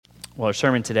Well, our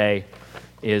sermon today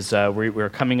is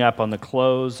we're coming up on the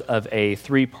close of a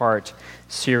three-part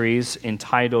series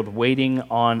entitled Waiting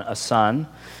on a Son.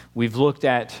 We've looked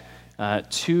at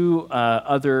two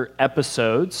other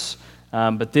episodes,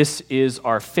 but this is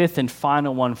our fifth and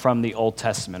final one from the Old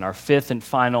Testament, our fifth and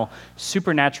final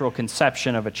supernatural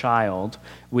conception of a child,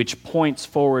 which points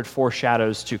forward,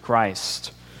 foreshadows to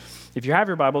Christ. If you have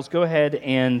your Bibles, go ahead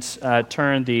and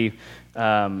turn the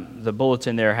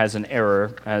bulletin there has an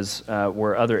error, as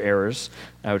were other errors,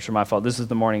 which are my fault. This is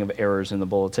the morning of errors in the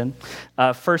bulletin.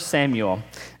 1 Samuel.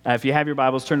 If you have your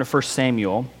Bibles, turn to 1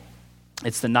 Samuel.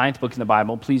 It's the 9th book in the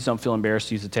Bible. Please don't feel embarrassed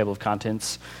to use the table of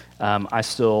contents. I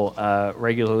still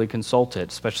regularly consult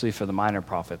it, especially for the minor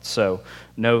prophets. So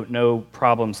no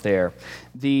problems there.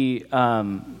 This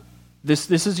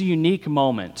is a unique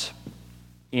moment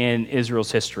in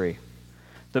Israel's history.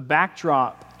 The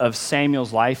backdrop of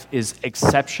Samuel's life is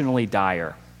exceptionally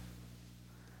dire.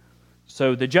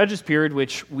 So the Judges period,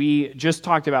 which we just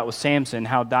talked about with Samson,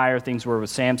 how dire things were with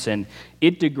Samson,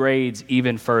 it degrades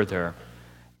even further.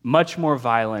 Much more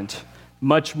violent,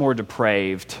 much more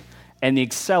depraved, and the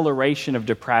acceleration of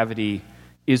depravity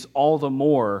is all the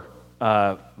more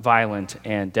violent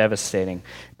and devastating.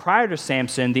 Prior to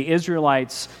Samson, the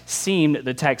Israelites seemed,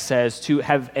 the text says, to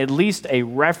have at least a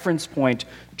reference point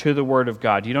to the Word of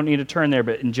God. You don't need to turn there,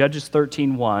 but in Judges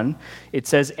 13:1, it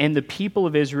says, "And the people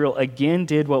of Israel again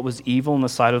did what was evil in the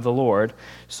sight of the Lord,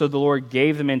 so the Lord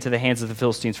gave them into the hands of the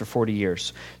Philistines for 40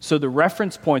 years. So the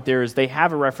reference point there is they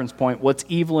have a reference point, what's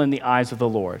evil in the eyes of the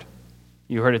Lord.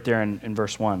 You heard it there in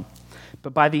verse 1.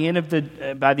 But by the end of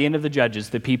the Judges,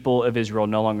 the people of Israel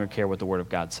no longer care what the Word of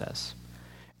God says.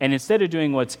 And instead of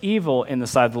doing what's evil in the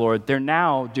sight of the Lord, they're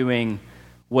now doing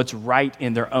what's right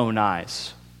in their own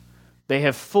eyes. They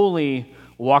have fully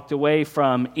walked away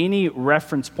from any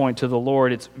reference point to the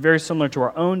Lord. It's very similar to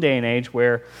our own day and age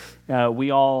where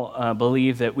we all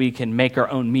believe that we can make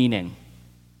our own meaning.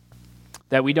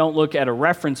 That we don't look at a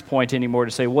reference point anymore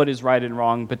to say what is right and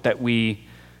wrong, but that we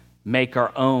make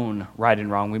our own right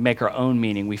and wrong. We make our own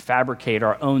meaning. We fabricate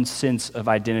our own sense of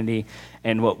identity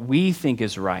and what we think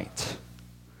is right.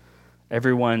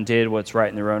 Everyone did what's right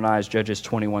in their own eyes, Judges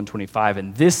 21:25.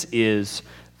 And this is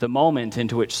the moment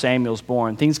into which Samuel's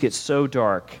born. Things get so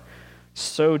dark,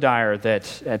 so dire,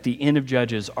 that at the end of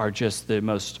Judges are just the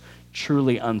most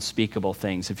truly unspeakable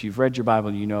things. If you've read your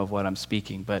Bible, you know of what I'm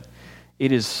speaking, but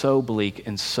it is so bleak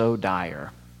and so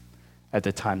dire at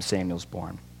the time Samuel's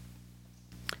born.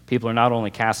 People are not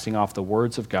only casting off the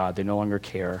words of God, they no longer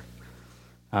care,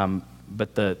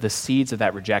 but the seeds of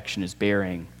that rejection is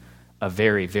bearing a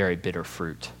very, very bitter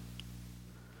fruit.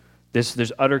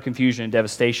 There's utter confusion and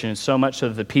devastation, and so much so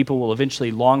that the people will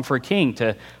eventually long for a king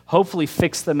to hopefully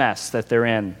fix the mess that they're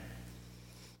in.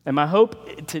 And my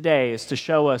hope today is to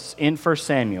show us in 1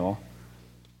 Samuel,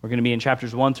 we're going to be in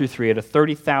chapters 1 through 3 at a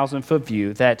 30,000-foot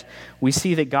view, that we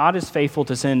see that God is faithful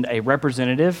to send a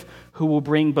representative who will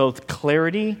bring both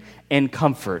clarity and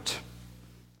comfort.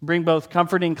 Bring both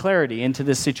comfort and clarity into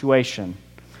this situation.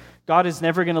 God is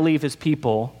never going to leave his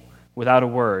people without a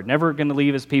word, never going to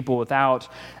leave his people without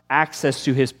access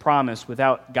to his promise,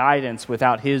 without guidance,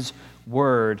 without his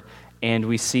word, and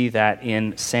we see that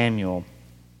in Samuel.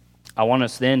 I want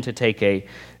us then to take a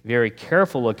very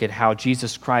careful look at how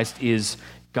Jesus Christ is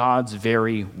God's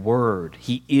very word.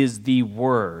 He is the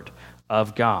word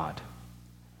of God.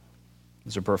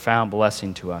 It's a profound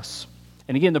blessing to us.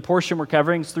 And again, the portion we're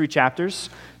covering is 3 chapters,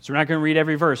 so we're not going to read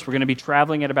every verse. We're going to be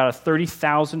traveling at about a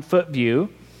 30,000-foot view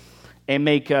and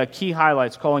make key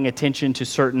highlights, calling attention to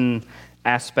certain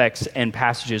aspects and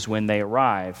passages when they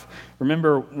arrive.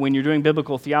 Remember, when you're doing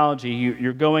biblical theology,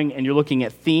 you're going and you're looking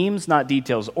at themes, not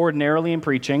details. Ordinarily in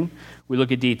preaching, we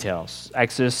look at details.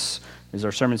 Exodus is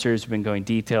our sermon series. We've been going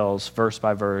details, verse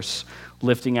by verse,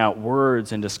 lifting out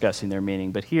words and discussing their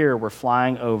meaning. But here, we're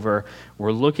flying over,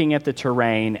 we're looking at the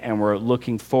terrain, and we're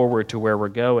looking forward to where we're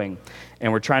going.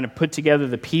 And we're trying to put together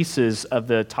the pieces of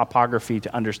the topography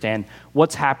to understand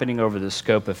what's happening over the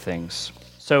scope of things.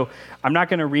 So I'm not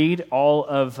going to read all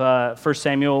of 1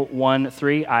 Samuel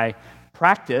 1:3. I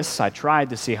tried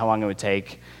to see how long it would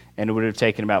take, and it would have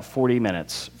taken about 40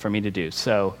 minutes for me to do.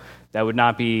 So that would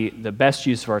not be the best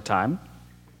use of our time.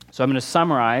 So I'm going to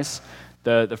summarize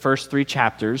the first 3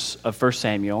 chapters of 1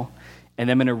 Samuel, and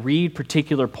then I'm going to read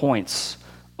particular points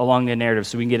along the narrative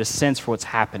so we can get a sense for what's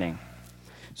happening.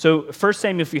 So 1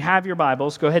 Samuel, if you have your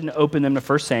Bibles, go ahead and open them to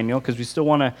 1 Samuel because we still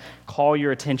want to call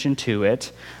your attention to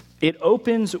it. It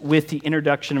opens with the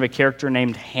introduction of a character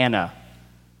named Hannah.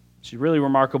 She's a really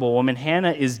remarkable woman.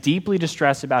 Hannah is deeply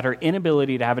distressed about her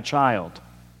inability to have a child.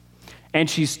 And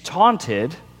she's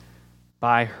taunted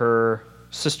by her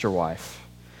sister wife.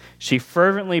 She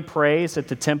fervently prays at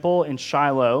the temple in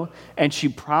Shiloh, and she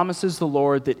promises the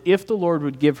Lord that if the Lord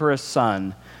would give her a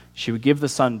son, she would give the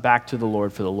son back to the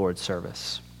Lord for the Lord's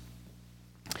service.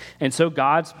 And so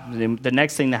the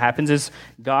next thing that happens is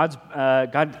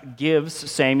God gives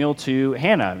Samuel to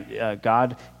Hannah.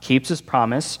 God keeps his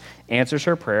promise, answers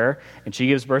her prayer, and she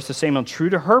gives birth to Samuel.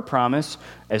 True to her promise,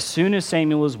 as soon as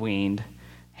Samuel is weaned,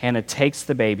 Hannah takes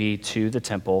the baby to the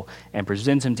temple and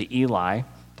presents him to Eli,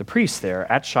 the priest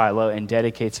there at Shiloh, and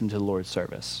dedicates him to the Lord's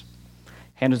service.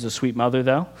 Hannah's a sweet mother,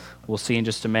 though. We'll see in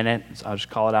just a minute. I'll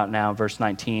just call it out now. Verse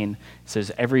 19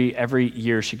 says every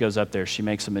year she goes up there, she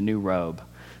makes him a new robe.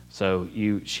 So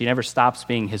she never stops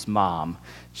being his mom.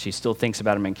 She still thinks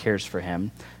about him and cares for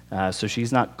him. So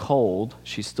she's not cold.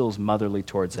 She still is motherly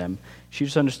towards him. She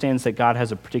just understands that God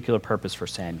has a particular purpose for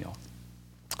Samuel.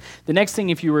 The next thing,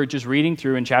 if you were just reading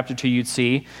through in chapter 2, you'd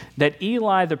see that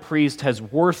Eli the priest has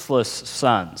worthless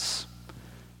sons.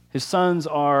 His sons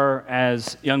are,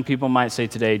 as young people might say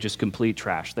today, just complete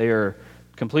trash. They are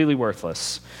completely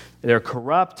worthless. They're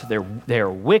corrupt. They're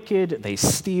wicked. They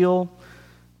steal.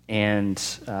 And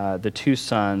the two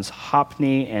sons,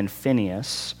 Hophni and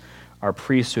Phinehas, are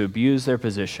priests who abuse their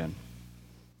position.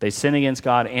 They sin against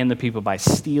God and the people by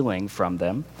stealing from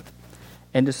them.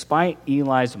 And despite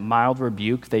Eli's mild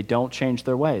rebuke, they don't change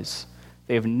their ways.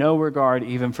 They have no regard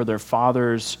even for their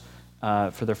father's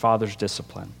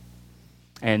discipline.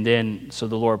 And then, so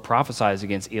the Lord prophesies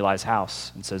against Eli's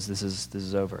house and says, "This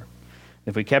is over."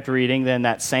 If we kept reading, then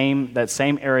that same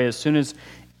area, as soon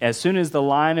as the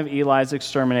line of Eli is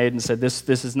exterminated and said,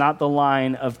 this is not the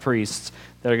line of priests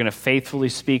that are going to faithfully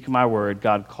speak my word,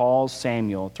 God calls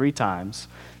Samuel 3 times,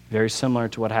 very similar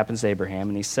to what happens to Abraham,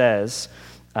 and he says,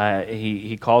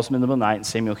 he calls him in the middle of the night, and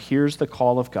Samuel hears the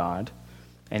call of God,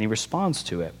 and he responds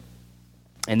to it.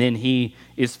 And then he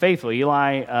is faithful.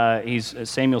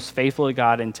 Samuel's faithful to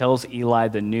God and tells Eli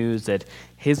the news that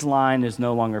his line is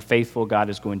no longer faithful. God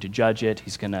is going to judge it.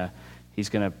 He's going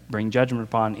to bring judgment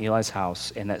upon Eli's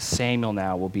house, and that Samuel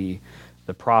now will be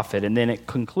the prophet. And then it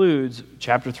concludes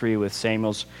chapter 3 with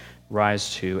Samuel's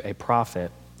rise to a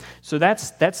prophet. So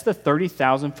that's the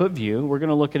 30,000-foot view. We're going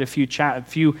to look at a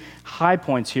few high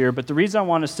points here, but the reason I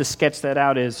want us to sketch that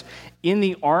out is in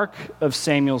the arc of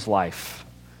Samuel's life,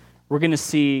 we're going to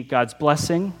see God's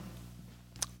blessing,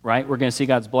 right? We're going to see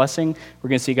God's blessing. We're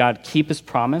going to see God keep his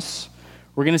promise.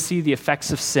 We're going to see the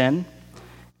effects of sin,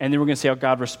 and then we're going to see how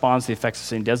God responds to the effects of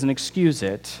sin. He doesn't excuse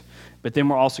it, but then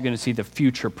we're also going to see the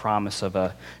future promise of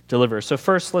a deliverer. So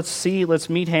first, let's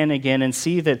meet Hannah again and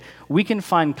see that we can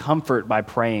find comfort by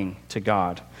praying to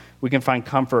God. We can find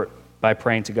comfort by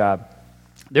praying to God.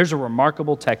 There's a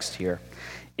remarkable text here.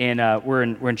 And we're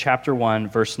in chapter 1,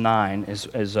 verse 9,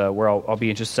 is where I'll be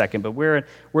in just a second. But we're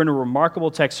in a remarkable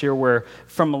text here where,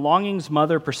 from a longing's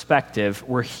mother perspective,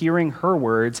 we're hearing her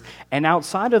words. And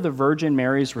outside of the Virgin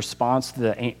Mary's response to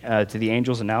the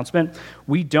angel's announcement,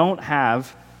 we don't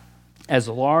have as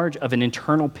large of an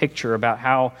internal picture about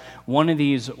how one of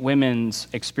these women's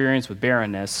experience with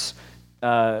barrenness,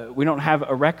 we don't have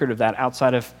a record of that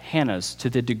outside of Hannah's to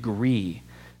the degree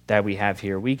that we have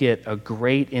here. We get a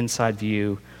great inside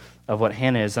view of what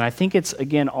Hannah is. And I think it's,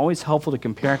 again, always helpful to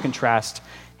compare and contrast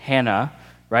Hannah,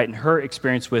 right, and her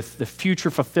experience with the future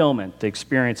fulfillment, the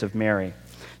experience of Mary.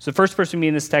 So the first person we meet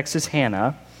in this text is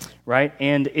Hannah, right?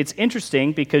 And it's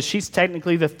interesting because she's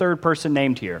technically the third person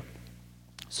named here.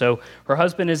 So her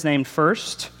husband is named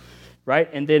first, right?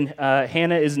 And then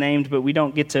Hannah is named, but we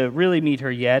don't get to really meet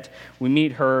her yet. We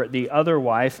meet her, the other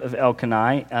wife of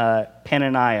Elkanah,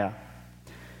 Peninnah.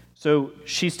 So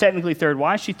she's technically third.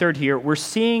 Why is she third here? We're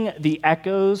seeing the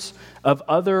echoes of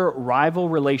other rival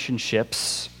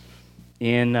relationships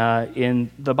in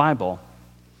the Bible.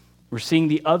 We're seeing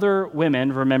the other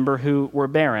women, remember, who were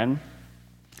barren,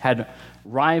 had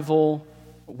rival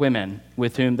women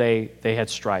with whom they had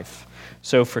strife.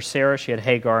 So for Sarah, she had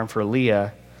Hagar, and for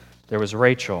Leah, there was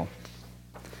Rachel.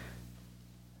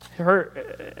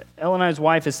 Elkanah's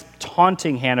wife is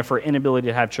taunting Hannah for inability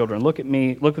to have children. Look with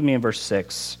me in verse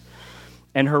 6.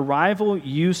 And her rival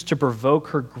used to provoke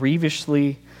her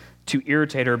grievously to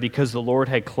irritate her because the Lord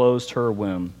had closed her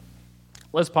womb.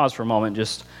 Let's pause for a moment and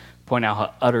just point out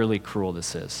how utterly cruel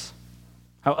this is.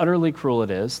 How utterly cruel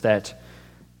it is that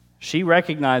she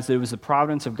recognized that it was the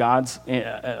providence of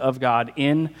God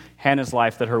in Hannah's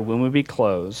life that her womb would be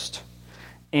closed,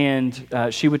 and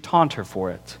she would taunt her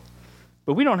for it.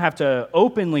 But we don't have to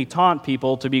openly taunt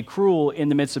people to be cruel in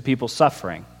the midst of people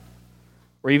suffering,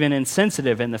 or even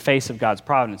insensitive in the face of God's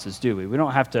providences, do we? We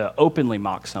don't have to openly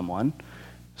mock someone.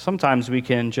 Sometimes we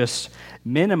can just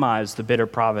minimize the bitter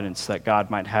providence that God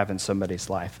might have in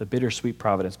somebody's life, the bittersweet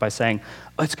providence, by saying,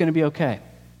 "Oh, it's going to be okay.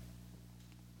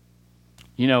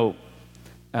 You know,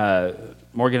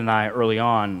 Morgan and I, early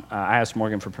on, I asked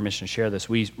Morgan for permission to share this.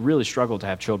 We really struggled to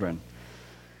have children.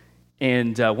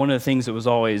 And one of the things that was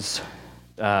always,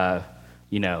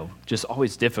 just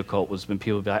always difficult was when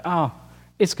people would be like, oh,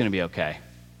 it's going to be okay.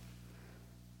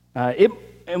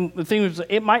 And the thing was,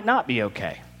 it might not be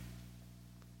okay.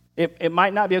 It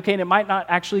might not be okay, and it might not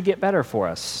actually get better for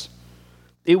us.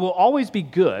 It will always be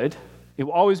good. It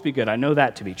will always be good. I know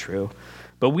that to be true.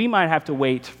 But we might have to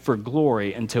wait for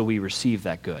glory until we receive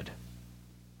that good.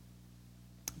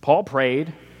 Paul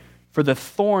prayed for the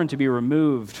thorn to be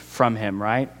removed from him,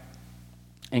 right?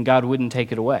 And God wouldn't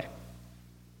take it away.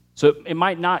 So it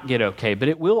might not get okay, but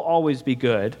it will always be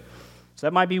good. So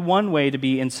that might be one way to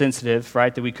be insensitive,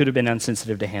 right? That we could have been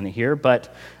insensitive to Hannah here.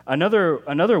 But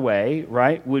another way,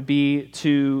 right, would be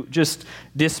to just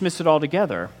dismiss it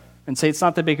altogether and say it's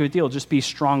not that big of a deal. Just be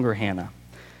stronger, Hannah.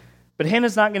 But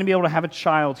Hannah's not going to be able to have a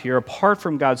child here apart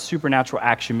from God's supernatural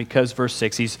action because, verse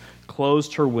 6, He's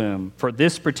closed her womb for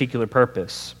this particular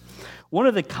purpose. One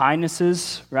of the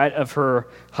kindnesses, right, of her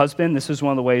husband, this is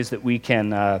one of the ways that we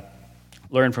can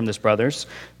learn from this, brothers.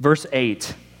 Verse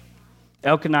 8,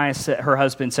 Elkanah, her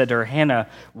husband, said to her, Hannah,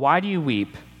 why do you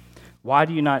weep? Why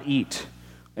do you not eat?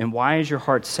 And why is your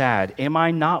heart sad? Am I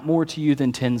not more to you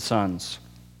than 10 sons?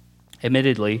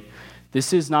 Admittedly,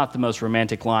 this is not the most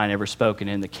romantic line ever spoken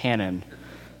in the canon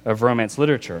of romance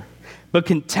literature. But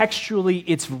contextually,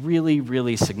 it's really,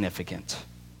 really significant.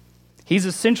 He's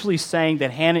essentially saying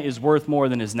that Hannah is worth more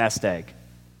than his nest egg.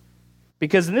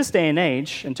 Because in this day and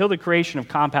age, until the creation of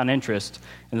compound interest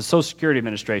and the Social Security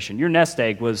Administration, your nest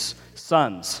egg was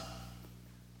sons.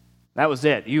 That was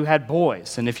it. You had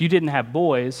boys. And if you didn't have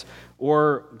boys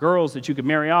or girls that you could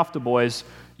marry off to boys,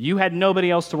 you had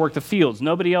nobody else to work the fields,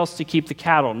 nobody else to keep the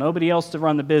cattle, nobody else to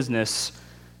run the business.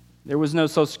 There was no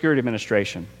Social Security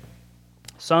Administration.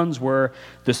 Sons were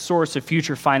the source of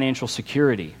future financial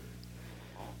security.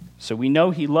 So we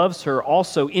know he loves her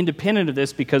also independent of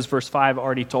this because verse 5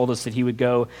 already told us that he would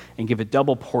go and give a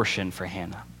double portion for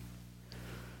Hannah.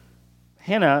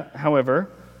 Hannah, however,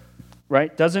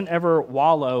 right, doesn't ever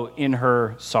wallow in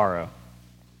her sorrow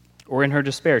or in her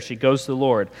despair. She goes to the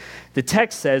Lord. The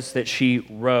text says that she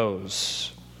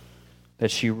rose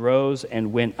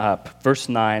and went up. Verse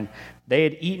 9, they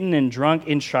had eaten and drunk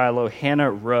in Shiloh.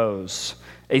 Hannah rose,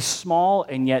 a small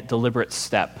and yet deliberate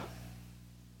step.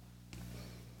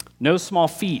 No small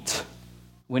feat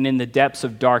when in the depths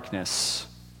of darkness,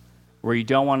 where you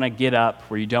don't want to get up,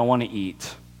 where you don't want to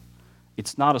eat.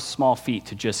 It's not a small feat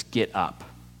to just get up,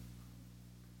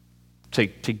 to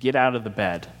get out of the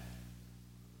bed,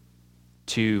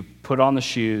 to put on the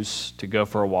shoes, to go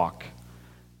for a walk.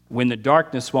 When the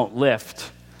darkness won't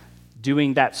lift,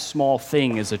 doing that small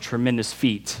thing is a tremendous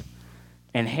feat.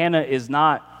 And Hannah is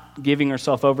not giving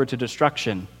herself over to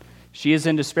destruction. She is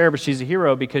in despair, but she's a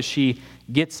hero because she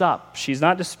gets up. She's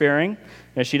not despairing,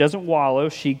 and she doesn't wallow.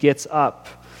 She gets up.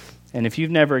 And if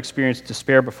you've never experienced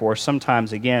despair before,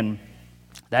 sometimes, again,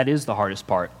 that is the hardest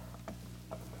part.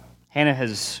 Hannah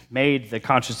has made the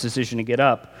conscious decision to get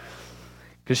up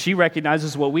because she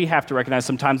recognizes what we have to recognize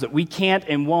sometimes, that we can't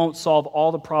and won't solve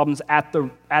all the problems at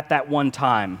that one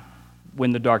time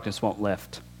when the darkness won't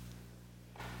lift.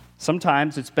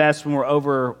 Sometimes it's best when we're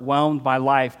overwhelmed by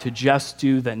life to just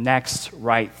do the next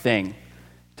right thing,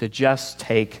 to just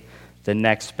take the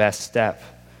next best step.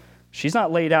 She's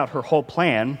not laid out her whole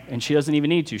plan, and she doesn't even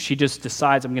need to. She just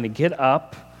decides, I'm going to get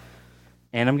up,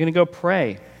 and I'm going to go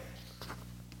pray.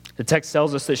 The text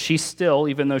tells us that she's still,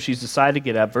 even though she's decided to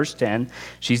get up, verse 10,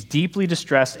 she's deeply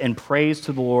distressed and prays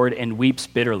to the Lord and weeps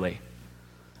bitterly.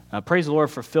 Praise the Lord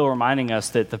for Phil reminding us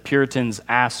that the Puritans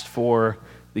asked for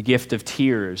the gift of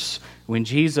tears. When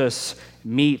Jesus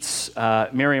meets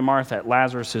Mary and Martha at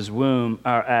Lazarus' womb,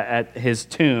 at his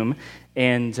tomb,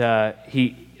 and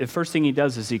the first thing he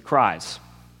does is he cries.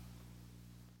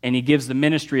 And he gives the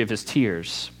ministry of his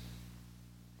tears.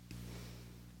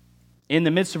 In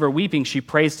the midst of her weeping, she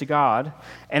prays to God.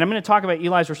 And I'm going to talk about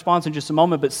Eli's response in just a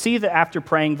moment, but see that after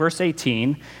praying, verse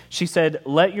 18, she said,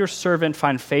 let your servant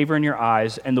find favor in your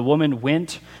eyes. And the woman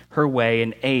went her way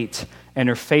and ate, and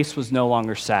her face was no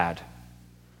longer sad.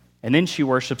 And then she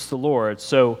worships the Lord.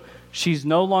 So she's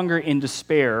no longer in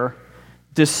despair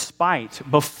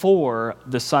before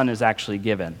the son is actually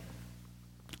given.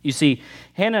 You see,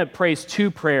 Hannah prays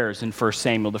two prayers in 1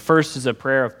 Samuel. The first is a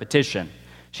prayer of petition.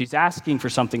 She's asking for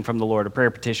something from the Lord, a prayer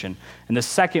petition. And the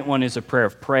second one is a prayer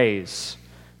of praise,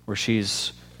 where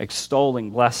she's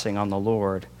extolling blessing on the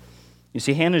Lord. You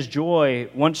see, Hannah's joy,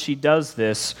 once she does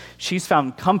this, she's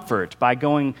found comfort by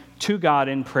going to God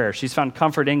in prayer. She's found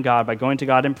comfort in God by going to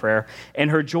God in prayer,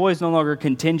 and her joy is no longer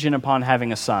contingent upon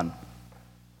having a son.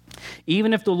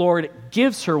 Even if the Lord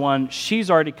gives her one, she's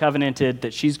already covenanted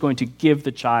that she's going to give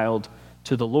the child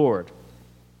to the Lord.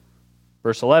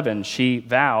 Verse 11, she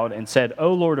vowed and said,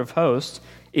 O Lord of hosts,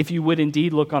 if you would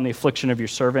indeed look on the affliction of your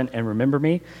servant and remember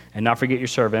me and not forget your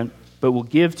servant, but will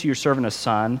give to your servant a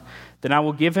son, then I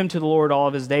will give him to the Lord all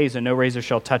of his days, and no razor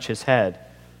shall touch his head.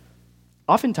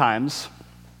 Oftentimes,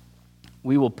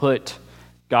 we will put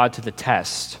God to the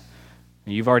test.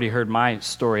 You've already heard my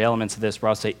story, elements of this, where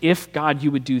I'll say, if God,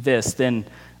 you would do this, then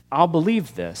I'll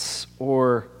believe this,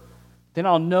 or then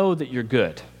I'll know that you're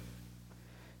good.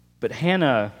 But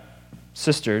Hannah,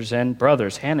 sisters and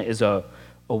brothers, Hannah is a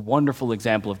wonderful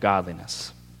example of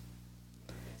godliness.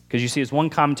 Because you see, as one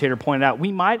commentator pointed out,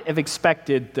 we might have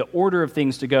expected the order of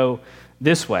things to go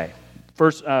this way.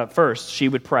 First, she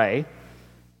would pray.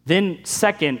 Then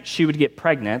second, she would get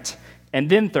pregnant. And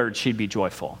then third, she'd be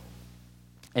joyful.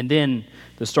 And then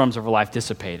the storms of her life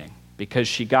dissipating because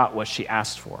she got what she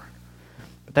asked for.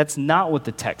 But that's not what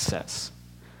the text says.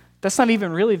 That's not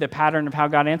even really the pattern of how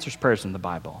God answers prayers in the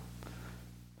Bible.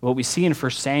 What we see in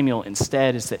 1 Samuel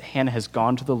instead is that Hannah has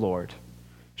gone to the Lord.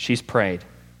 She's prayed.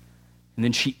 And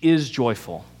then she is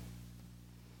joyful.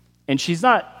 And she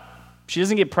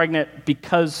doesn't get pregnant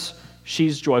because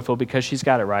she's joyful, because she's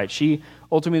got it right.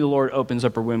 Ultimately, the Lord opens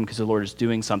up her womb because the Lord is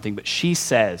doing something. But she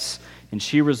says, and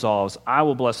she resolves, I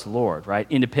will bless the Lord, right?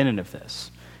 Independent of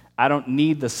this. I don't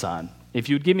need the son. If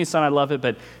you would give me a son, I love it,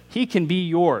 but he can be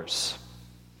yours.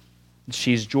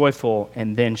 She's joyful,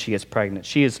 and then she gets pregnant.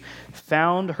 She has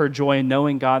found her joy in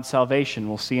knowing God's salvation.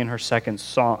 We'll see in her second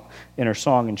song, in her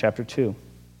song in chapter 2.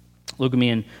 Look at me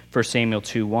in 1 Samuel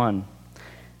 2:1.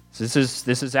 This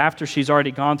is after she's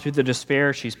already gone through the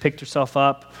despair. She's picked herself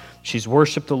up. She's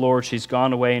worshiped the Lord. She's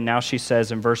gone away, and now she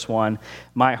says in verse 1,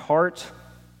 my heart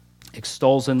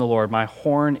extols in the Lord. My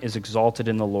horn is exalted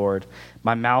in the Lord.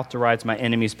 My mouth derides my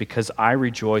enemies because I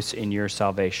rejoice in your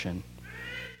salvation.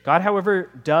 God, however,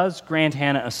 does grant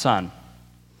Hannah a son.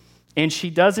 And she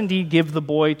does indeed give the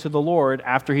boy to the Lord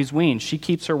after he's weaned. She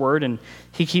keeps her word, and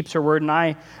he keeps her word. And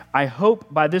I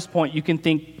hope by this point you can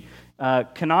think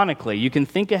canonically. You can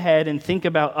think ahead and think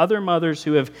about other mothers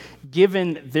who have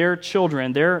given their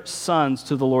children, their sons,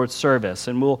 to the Lord's service.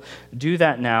 And we'll do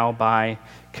that now by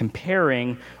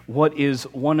comparing what is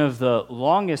one of the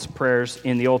longest prayers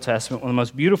in the Old Testament, one of the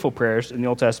most beautiful prayers in the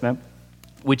Old Testament,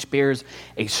 which bears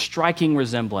a striking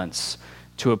resemblance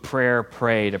to a prayer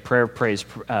of praise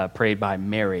prayed by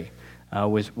Mary,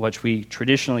 which we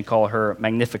traditionally call her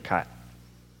Magnificat.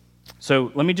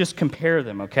 So let me just compare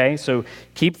them, okay? So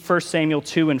keep 1 Samuel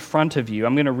 2 in front of you.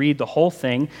 I'm going to read the whole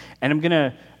thing, and I'm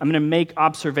going to make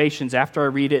observations after I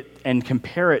read it and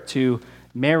compare it to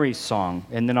Mary's song,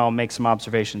 and then I'll make some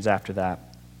observations after that.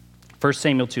 1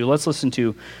 Samuel 2, let's listen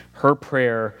to her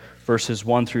prayer, verses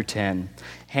 1 through 10.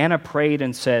 Hannah prayed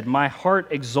and said, my heart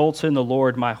exults in the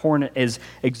Lord, my horn is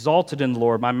exalted in the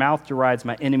Lord, my mouth derides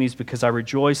my enemies because I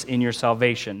rejoice in your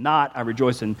salvation. Not, I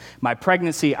rejoice in my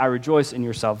pregnancy, I rejoice in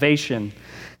your salvation.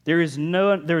 There is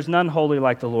none holy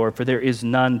like the Lord, for there is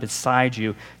none beside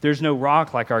you. There is no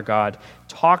rock like our God.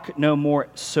 Talk no more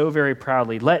so very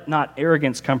proudly. Let not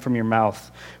arrogance come from your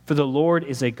mouth. For the Lord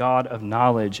is a God of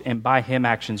knowledge, and by him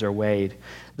actions are weighed.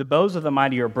 The bows of the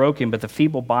mighty are broken, but the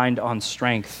feeble bind on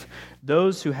strength.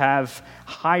 Those who have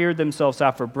hired themselves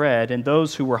out for bread, and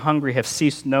those who were hungry have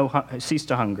ceased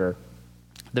to hunger.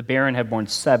 The barren have borne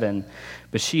 7,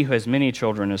 but she who has many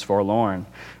children is forlorn.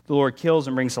 The Lord kills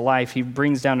and brings to life. He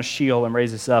brings down to Sheol and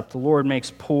raises up. The Lord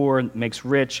makes poor and makes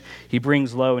rich. He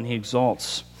brings low and he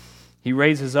exalts. He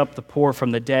raises up the poor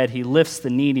from the dead. He lifts the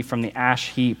needy from the ash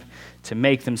heap to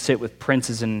make them sit with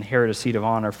princes and inherit a seat of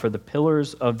honor. For the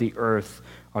pillars of the earth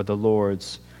are the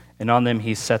Lord's, and on them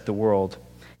he set the world.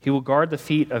 He will guard the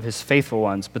feet of his faithful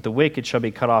ones, but the wicked shall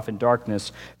be cut off in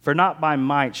darkness. For not by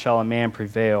might shall a man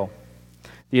prevail.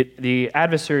 The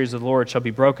adversaries of the Lord shall be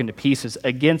broken to pieces.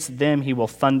 Against them he will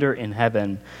thunder in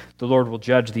heaven. The Lord will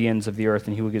judge the ends of the earth,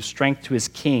 and he will give strength to his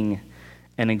king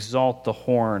and exalt the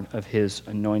horn of his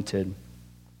anointed.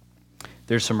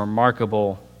 There's some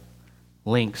remarkable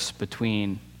links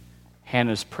between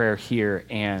Hannah's prayer here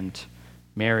and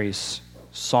Mary's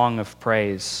song of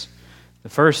praise. The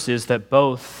first is that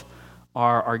both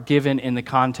are given in the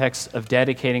context of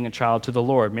dedicating a child to the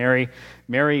Lord.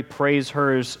 Mary prays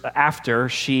hers after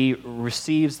she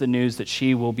receives the news that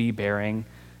she will be bearing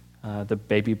the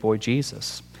baby boy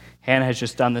Jesus. Hannah has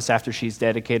just done this after she's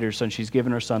dedicated her son. She's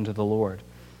given her son to the Lord.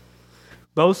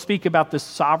 Both speak about the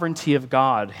sovereignty of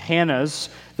God. Hannah's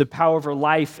the power over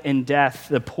life and death,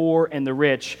 the poor and the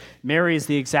rich. Mary's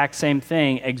the exact same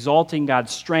thing, exalting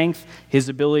God's strength, his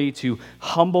ability to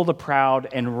humble the proud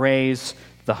and raise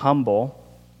the humble.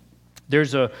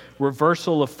 There's a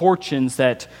reversal of fortunes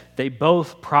that they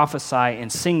both prophesy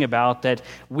and sing about, that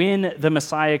when the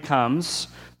Messiah comes,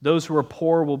 those who are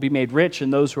poor will be made rich,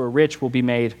 and those who are rich will be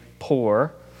made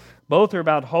poor. Both are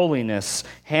about holiness.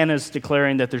 Hannah's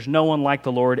declaring that there's no one like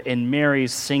the Lord, and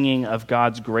Mary's singing of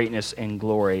God's greatness and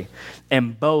glory.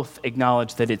 And both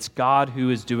acknowledge that it's God who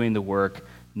is doing the work,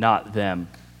 not them.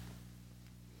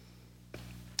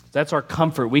 That's our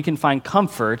comfort. We can find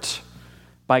comfort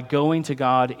by going to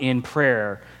God in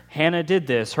prayer. Hannah did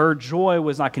this. Her joy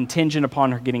was not contingent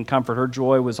upon her getting comfort. Her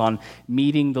joy was on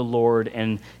meeting the Lord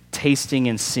and tasting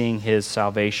and seeing his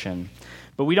salvation.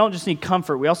 But we don't just need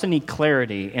comfort, we also need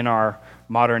clarity in our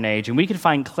modern age. And we can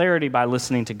find clarity by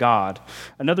listening to God.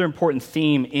 Another important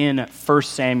theme in 1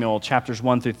 Samuel chapters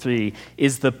 1 through 3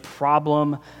 is the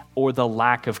problem or the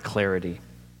lack of clarity.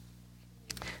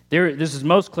 This is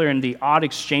most clear in the odd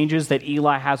exchanges that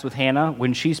Eli has with Hannah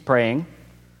when she's praying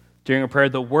during a prayer,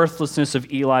 the worthlessness of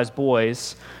Eli's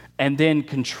boys, and then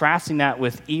contrasting that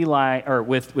with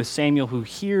with Samuel, who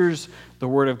hears the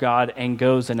word of God and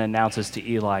goes and announces to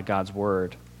Eli God's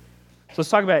word. So let's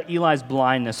talk about Eli's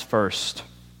blindness first.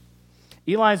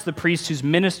 Eli is the priest who's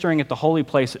ministering at the holy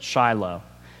place at Shiloh.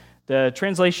 The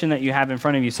translation that you have in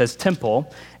front of you says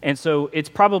temple, and so it's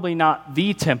probably not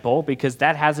the temple because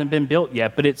that hasn't been built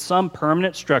yet, but it's some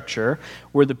permanent structure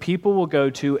where the people will go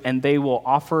to and they will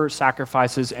offer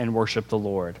sacrifices and worship the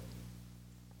Lord.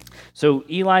 So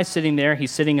Eli's sitting there,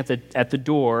 he's sitting at the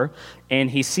door, and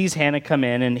he sees Hannah come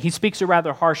in, and he speaks a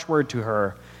rather harsh word to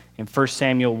her in 1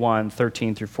 Samuel 1,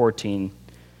 13 through 14.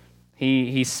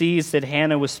 He sees that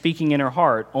Hannah was speaking in her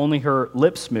heart, only her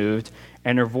lips moved,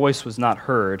 and her voice was not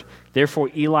heard. Therefore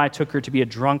Eli took her to be a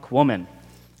drunk woman.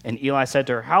 And Eli said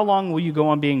to her, "How long will you go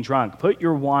on being drunk? Put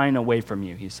your wine away from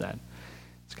you," he said.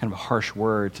 It's kind of a harsh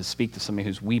word to speak to somebody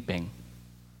who's weeping.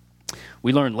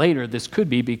 We learn later this could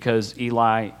be because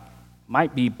Eli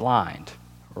might be blind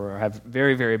or have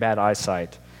very, very bad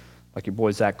eyesight, like your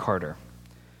boy Zach Carter.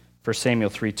 1 Samuel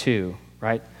 3:2,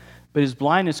 right? But his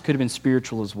blindness could have been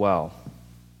spiritual as well.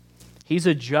 He's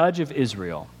a judge of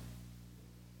Israel,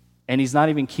 and he's not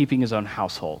even keeping his own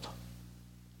household.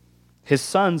 His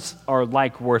sons are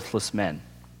like worthless men.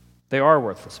 They are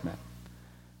worthless men.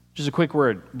 Just a quick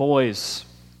word, boys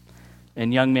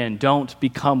and young men, don't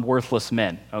become worthless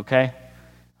men, okay?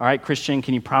 All right, Christian,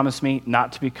 can you promise me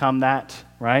not to become that,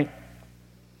 right?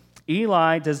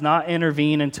 Eli does not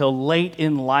intervene until late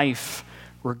in life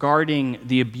regarding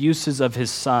the abuses of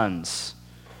his sons,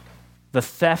 the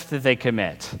theft that they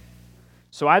commit.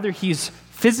 So either he's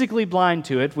physically blind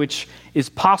to it, which is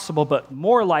possible, but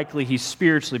more likely he's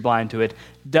spiritually blind to it,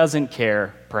 doesn't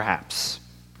care, perhaps.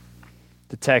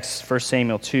 The text, 1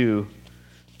 Samuel 2,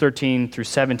 13 through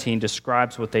 17,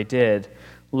 describes what they did.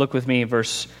 Look with me,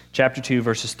 chapter 2,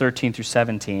 verses 13 through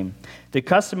 17. The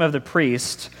custom of the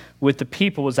priest with the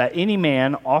people was that any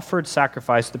man offered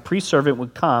sacrifice, the priest servant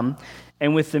would come,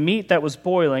 and with the meat that was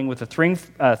boiling, with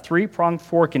a three-pronged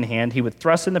fork in hand, he would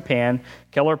thrust in the pan,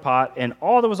 kettle or pot, and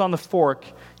all that was on the fork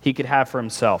he could have for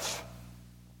himself.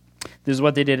 This is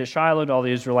what they did at Shiloh to all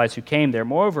the Israelites who came there.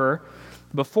 Moreover,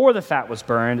 before the fat was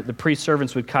burned, the priest's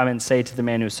servants would come and say to the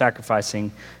man who was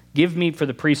sacrificing, "Give meat for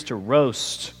the priest to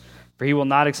roast, for he will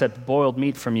not accept boiled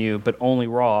meat from you, but only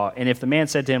raw." And if the man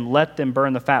said to him, "Let them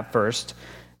burn the fat first,"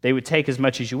 they would take as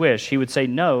much as you wish. He would say,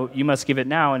 "No, you must give it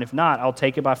now, and if not, I'll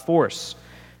take it by force."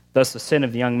 Thus the sin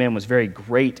of the young men was very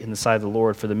great in the sight of the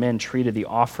Lord, for the men treated the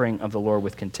offering of the Lord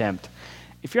with contempt.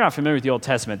 If you're not familiar with the Old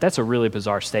Testament, that's a really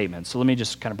bizarre statement. So let me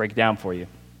just kind of break it down for you.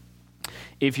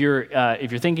 If you're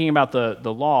thinking about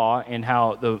the law and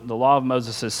how the law of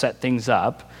Moses has set things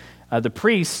up, the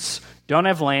priests don't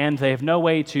have land. They have no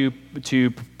way to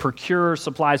procure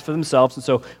supplies for themselves. And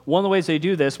so one of the ways they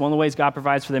do this, one of the ways God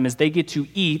provides for them, is they get to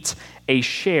eat a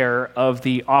share of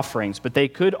the offerings. But they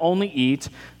could only eat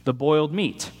the boiled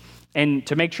meat. And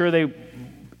to make sure they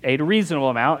ate a reasonable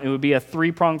amount, it would be a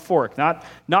three-pronged fork.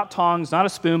 Not tongs, not a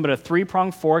spoon, but a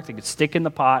three-pronged fork they could stick in the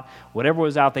pot. Whatever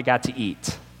was out, they got to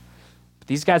eat. But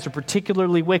these guys are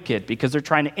particularly wicked because they're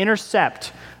trying to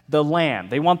intercept the lamb.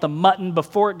 They want the mutton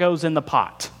before it goes in the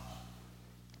pot,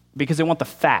 because they want the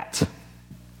fat.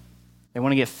 They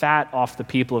want to get fat off the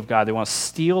people of God. They want to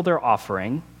steal their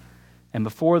offering, and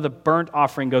before the burnt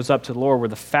offering goes up to the Lord where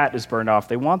the fat is burned off,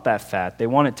 they want that fat. They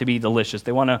want it to be delicious.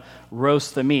 They want to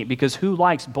roast the meat, because who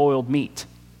likes boiled meat?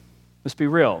 Let's be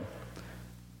real,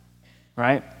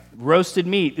 right? Roasted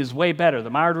meat is way better. The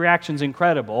Maillard reaction is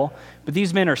incredible, but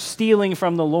these men are stealing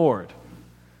from the Lord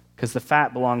because the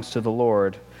fat belongs to the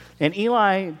Lord. And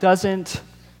Eli doesn't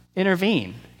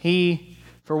intervene. He,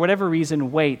 for whatever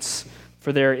reason, waits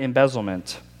for their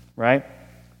embezzlement, right?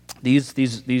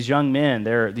 These young men,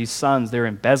 these sons, they're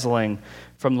embezzling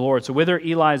from the Lord. So whether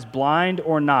Eli's blind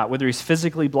or not, whether he's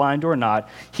physically blind or not,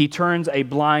 he turns a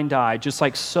blind eye, just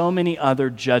like so many other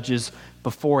judges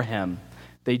before him.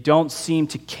 They don't seem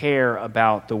to care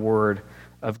about the word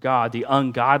of God, the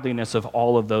ungodliness of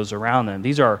all of those around them.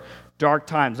 These are dark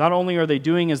times. Not only are they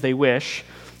doing as they wish,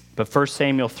 but 1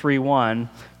 Samuel 3:1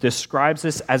 describes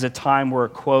this as a time where,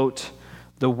 quote,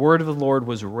 the word of the Lord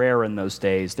was rare in those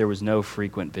days. There was no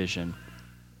frequent vision.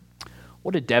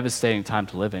 What a devastating time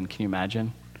to live in. Can you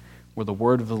imagine? Where the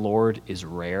word of the Lord is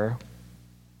rare.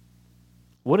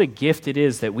 What a gift it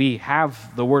is that we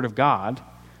have the word of God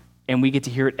and we get to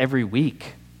hear it every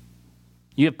week.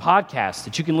 You have podcasts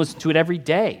that you can listen to it every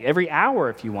day, every hour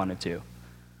if you wanted to.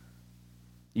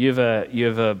 You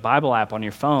have a Bible app on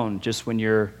your phone just when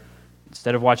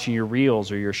instead of watching your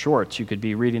reels or your shorts, you could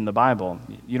be reading the Bible.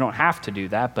 You don't have to do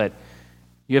that, but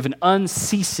you have an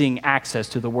unceasing access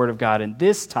to the Word of God. And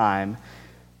this time,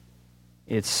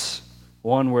 it's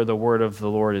one where the Word of the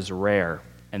Lord is rare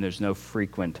and there's no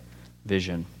frequent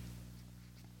vision.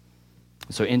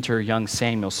 So enter young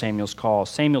Samuel, Samuel's call.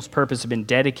 Samuel's purpose had been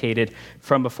dedicated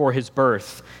from before his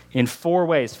birth in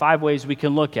 5 ways we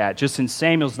can look at. Just in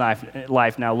Samuel's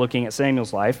life now, looking at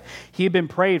Samuel's life, he had been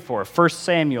prayed for. 1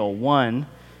 Samuel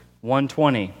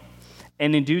 1:120.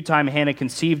 And in due time, Hannah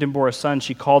conceived and bore a son.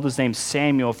 She called his name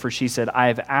Samuel, for she said, I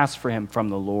have asked for him from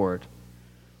the Lord.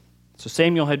 So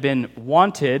Samuel had been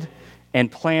wanted and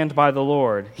planned by the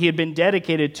Lord. He had been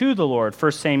dedicated to the Lord.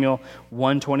 1 Samuel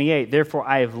 1:28. Therefore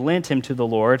I have lent him to the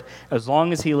Lord. As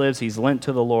long as he lives, he's lent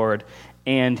to the Lord,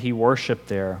 and he worshiped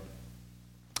there.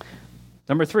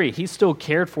 Number 3, he's still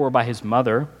cared for by his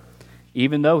mother,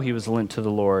 even though he was lent to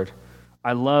the Lord.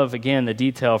 I love, again, the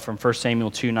detail from 1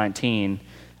 Samuel 2:19.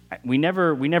 We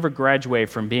never graduate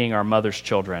from being our mother's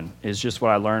children, is just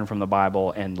what I learned from the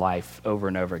Bible and life over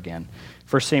and over again.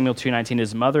 1 Samuel 2:19,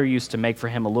 his mother used to make for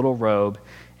him a little robe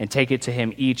and take it to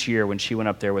him each year when she went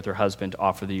up there with her husband to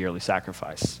offer the yearly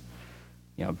sacrifice.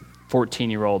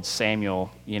 14-year-old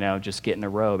Samuel, just getting a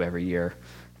robe every year.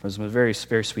 It was a very,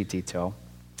 very sweet detail.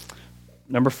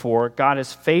 Number 4, God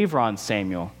has favor on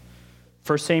Samuel.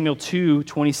 1 Samuel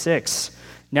 2:26.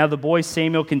 Now the boy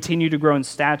Samuel continued to grow in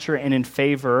stature and in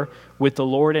favor with the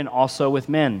Lord and also with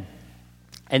men.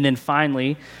 And then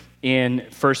finally, in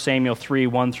 1 Samuel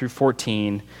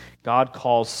 3:1-14, God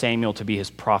calls Samuel to be his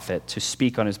prophet, to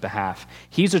speak on his behalf.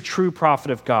 He's a true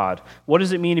prophet of God. What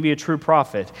does it mean to be a true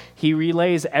prophet? He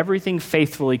relays everything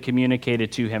faithfully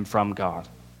communicated to him from God.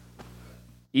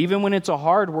 Even when it's a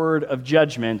hard word of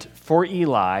judgment for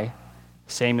Eli,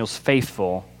 Samuel's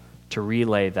faithful to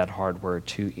relay that hard word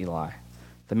to Eli,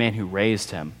 the man who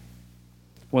raised him.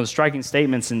 One of the striking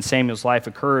statements in Samuel's life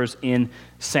occurs in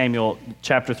Samuel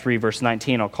chapter 3, verse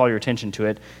 19. I'll call your attention to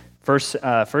it.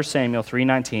 1 Samuel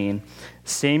 3:19.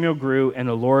 Samuel grew, and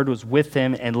the Lord was with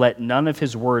him, and let none of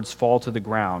his words fall to the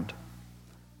ground.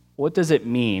 What does it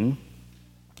mean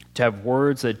to have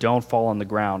words that don't fall on the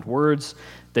ground? Words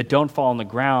that don't fall on the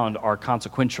ground are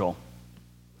consequential.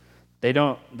 They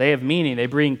have meaning. They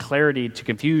bring clarity to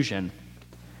confusion.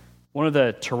 One of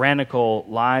the tyrannical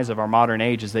lies of our modern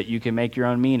age is that you can make your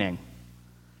own meaning.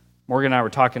 Morgan and I were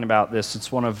talking about this.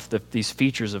 It's one of these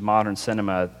features of modern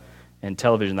cinema and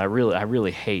television that I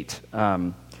really hate.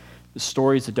 The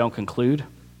stories that don't conclude,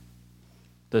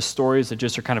 the stories that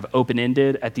just are kind of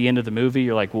open-ended at the end of the movie.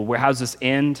 You're like, well, how's this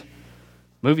end?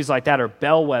 Movies like that are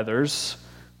bellwethers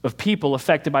of people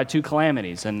affected by 2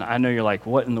 calamities. And I know you're like,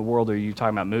 what in the world are you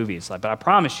talking about movies? But I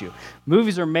promise you,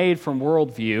 movies are made from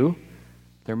worldview.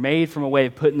 They're made from a way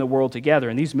of putting the world together.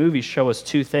 And these movies show us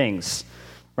 2 things,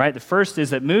 right? The first is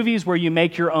that movies where you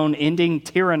make your own ending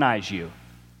tyrannize you.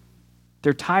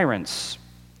 They're tyrants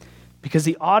because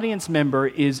the audience member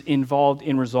is involved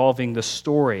in resolving the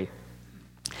story.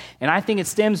 And I think it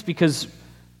stems because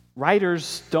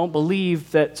writers don't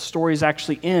believe that stories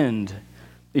actually end.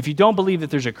 If you don't believe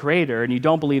that there's a creator and you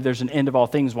don't believe there's an end of all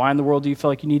things, why in the world do you feel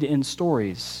like you need to end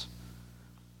stories?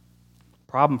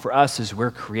 The problem for us is we're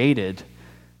created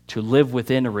to live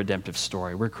within a redemptive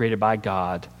story. We're created by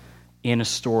God in a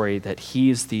story that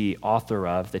He's the author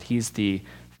of, that He's the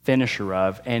finisher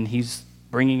of, and He's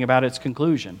bringing about its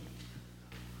conclusion.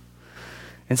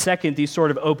 And second, these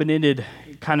sort of open-ended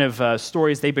kind of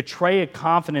stories, they betray a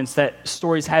confidence that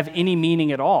stories have any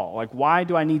meaning at all. Like, why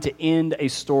do I need to end a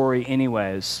story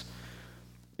anyways?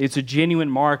 It's a genuine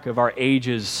mark of our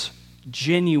age's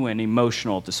genuine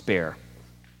emotional despair.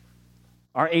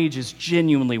 Our age is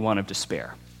genuinely one of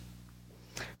despair.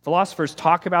 Philosophers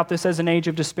talk about this as an age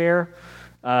of despair.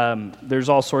 There's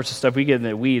all sorts of stuff. We get in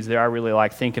the weeds there. I really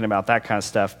like thinking about that kind of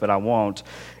stuff, but I won't.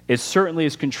 It certainly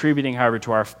is contributing, however,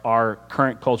 to our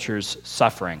current culture's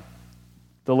suffering.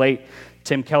 The late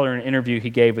Tim Keller, in an interview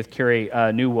he gave with Carrie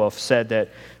Newwolf, said that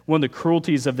one of the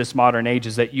cruelties of this modern age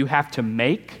is that you have to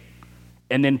make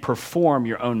and then perform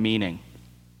your own meaning.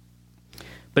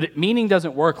 But meaning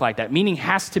doesn't work like that. Meaning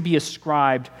has to be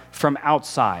ascribed from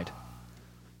outside.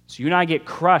 So you and I get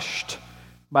crushed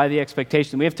by the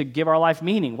expectation. We have to give our life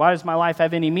meaning. Why does my life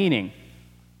have any meaning?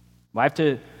 Well, I have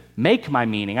to make my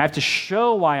meaning. I have to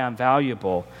show why I'm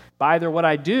valuable by either what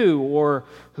I do or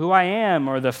who I am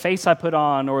or the face I put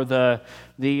on or the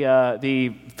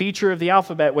feature of the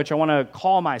alphabet which I want to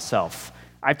call myself.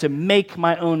 I have to make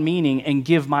my own meaning and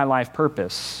give my life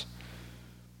purpose.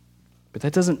 But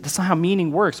that's not how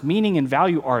meaning works. Meaning and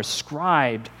value are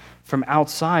ascribed from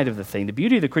outside of the thing. The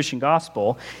beauty of the Christian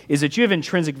gospel is that you have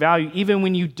intrinsic value even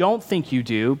when you don't think you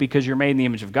do because you're made in the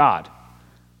image of God.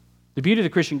 The beauty of the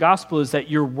Christian gospel is that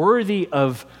you're worthy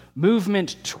of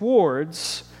movement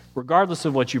towards regardless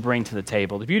of what you bring to the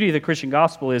table. The beauty of the Christian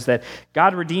gospel is that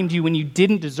God redeemed you when you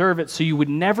didn't deserve it, so you would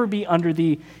never be under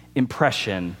the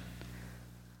impression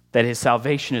that his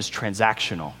salvation is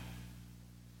transactional,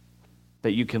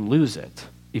 that you can lose it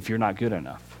if you're not good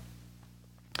enough.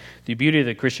 The beauty of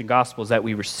the Christian gospel is that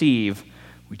we receive,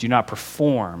 we do not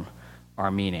perform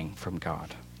our meaning from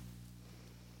God.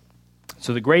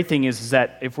 So the great thing is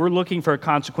that if we're looking for a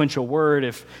consequential word,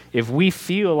 if we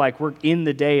feel like we're in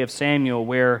the day of Samuel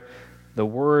where the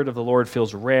word of the Lord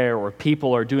feels rare or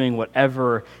people are doing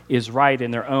whatever is right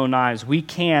in their own eyes, we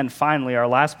can finally, our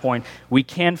last point, we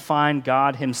can find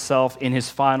God himself in his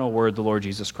final word, the Lord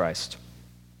Jesus Christ.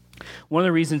 One of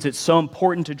the reasons it's so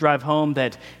important to drive home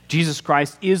that Jesus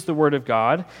Christ is the Word of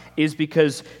God is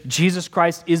because Jesus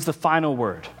Christ is the final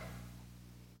word.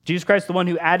 Jesus Christ, the one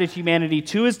who added humanity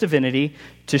to his divinity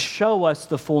to show us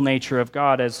the full nature of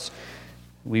God.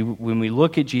 When we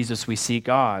look at Jesus, we see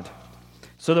God.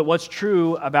 So that what's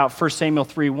true about 1 Samuel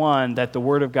 3:1, that the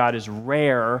Word of God is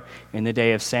rare in the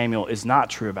day of Samuel, is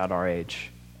not true about our age.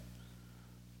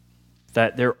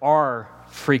 That there are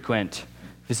frequent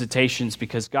visitations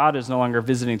because God is no longer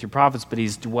visiting through prophets, but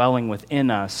he's dwelling within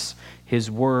us,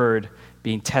 his word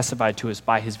being testified to us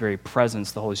by his very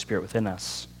presence, the Holy Spirit within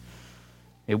us.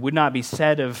 It would not be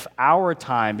said of our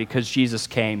time because Jesus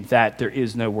came that there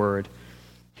is no word.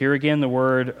 Here again, the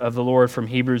word of the Lord from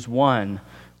Hebrews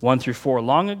 1:1-4.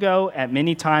 Long ago, at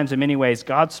many times, in many ways,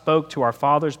 God spoke to our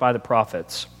fathers by the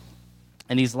prophets.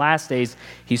 In these last days,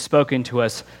 he's spoken to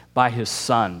us by his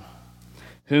Son,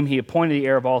 whom he appointed the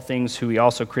heir of all things, who he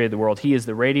also created the world. He is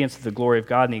the radiance of the glory of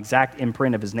God and the exact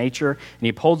imprint of his nature, and he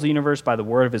upholds the universe by the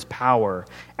word of his power.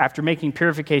 After making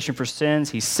purification for sins,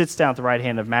 he sits down at the right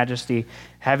hand of majesty,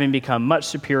 having become much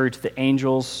superior to the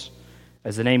angels,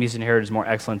 as the name he's inherited is more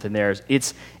excellent than theirs.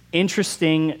 It's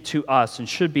interesting to us, and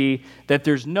should be, that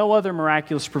there's no other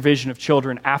miraculous provision of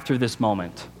children after this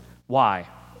moment. Why?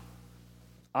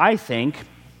 I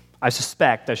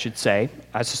suspect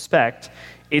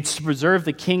it's to preserve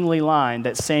the kingly line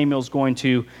that Samuel's going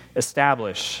to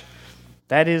establish.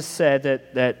 That is said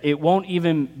that it won't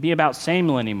even be about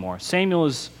Samuel anymore.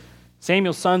 Samuel's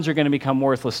sons are going to become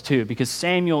worthless too, because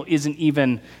Samuel isn't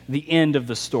even the end of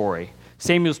the story.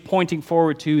 Samuel's pointing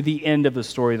forward to the end of the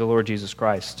story, the Lord Jesus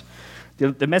Christ.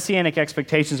 The messianic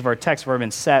expectations of our text have already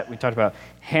been set. We talked about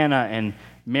Hannah and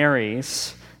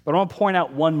Mary's, but I want to point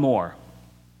out one more.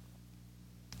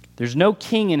 There's no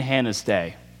king in Hannah's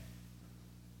day.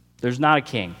 There's not a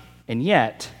king. And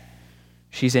yet,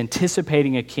 she's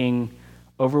anticipating a king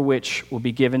over which will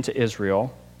be given to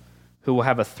Israel, who will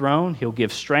have a throne, he'll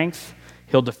give strength,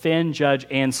 he'll defend, judge,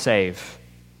 and save.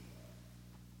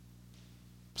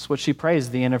 That's what she prays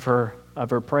at the end of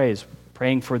her praise,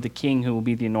 praying for the king who will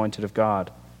be the anointed of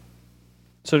God.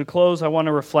 So to close, I want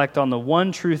to reflect on the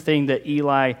one true thing that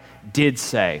Eli did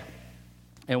say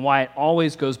and why it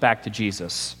always goes back to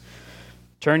Jesus.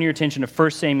 Turn your attention to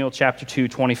 1 Samuel chapter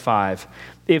 2:25.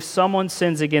 If someone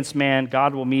sins against man,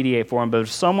 God will mediate for him. But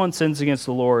if someone sins against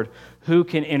the Lord, who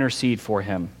can intercede for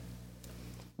him?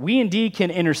 We indeed can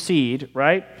intercede,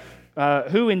 right?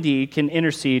 Who indeed can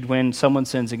intercede when someone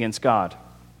sins against God?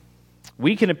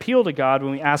 We can appeal to God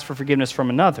when we ask for forgiveness from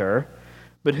another,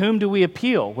 but whom do we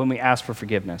appeal when we ask for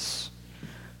forgiveness?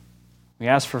 We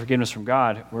ask for forgiveness from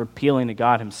God. We're appealing to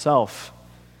God himself.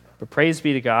 But praise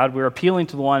be to God, we're appealing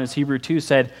to the one, as Hebrews 2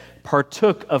 said,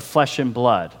 partook of flesh and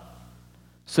blood.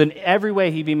 So in every way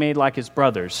he be made like his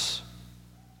brothers,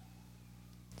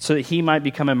 so that he might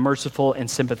become a merciful and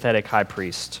sympathetic high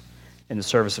priest in the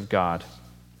service of God.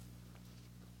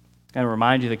 And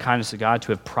remind you of the kindness of God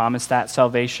to have promised that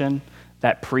salvation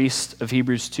that priest of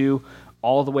Hebrews 2,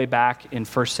 all the way back in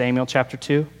 1 Samuel chapter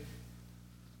 2,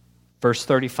 verse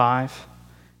 35.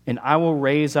 And I will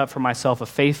raise up for myself a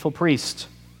faithful priest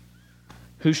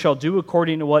who shall do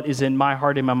according to what is in my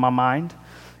heart and in my mind.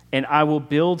 And I will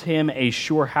build him a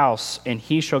sure house, and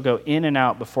he shall go in and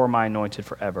out before my anointed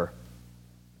forever.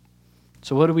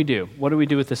 So what do we do? What do we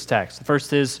do with this text? The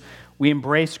first is we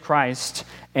embrace Christ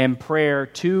and prayer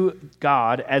to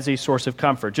God as a source of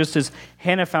comfort. Just as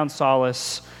Hannah found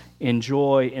solace in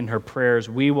joy in her prayers,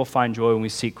 we will find joy when we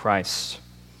seek Christ.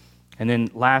 And then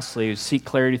lastly, seek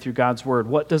clarity through God's word.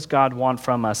 What does God want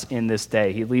from us in this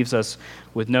day? He leaves us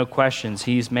with no questions.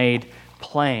 He's made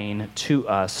plain to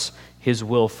us his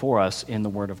will for us in the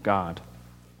word of God.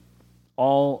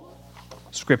 All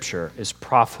scripture is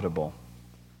profitable.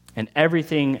 And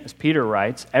everything, as Peter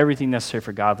writes, everything necessary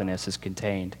for godliness is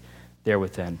contained there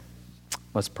within.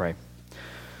 Let's pray.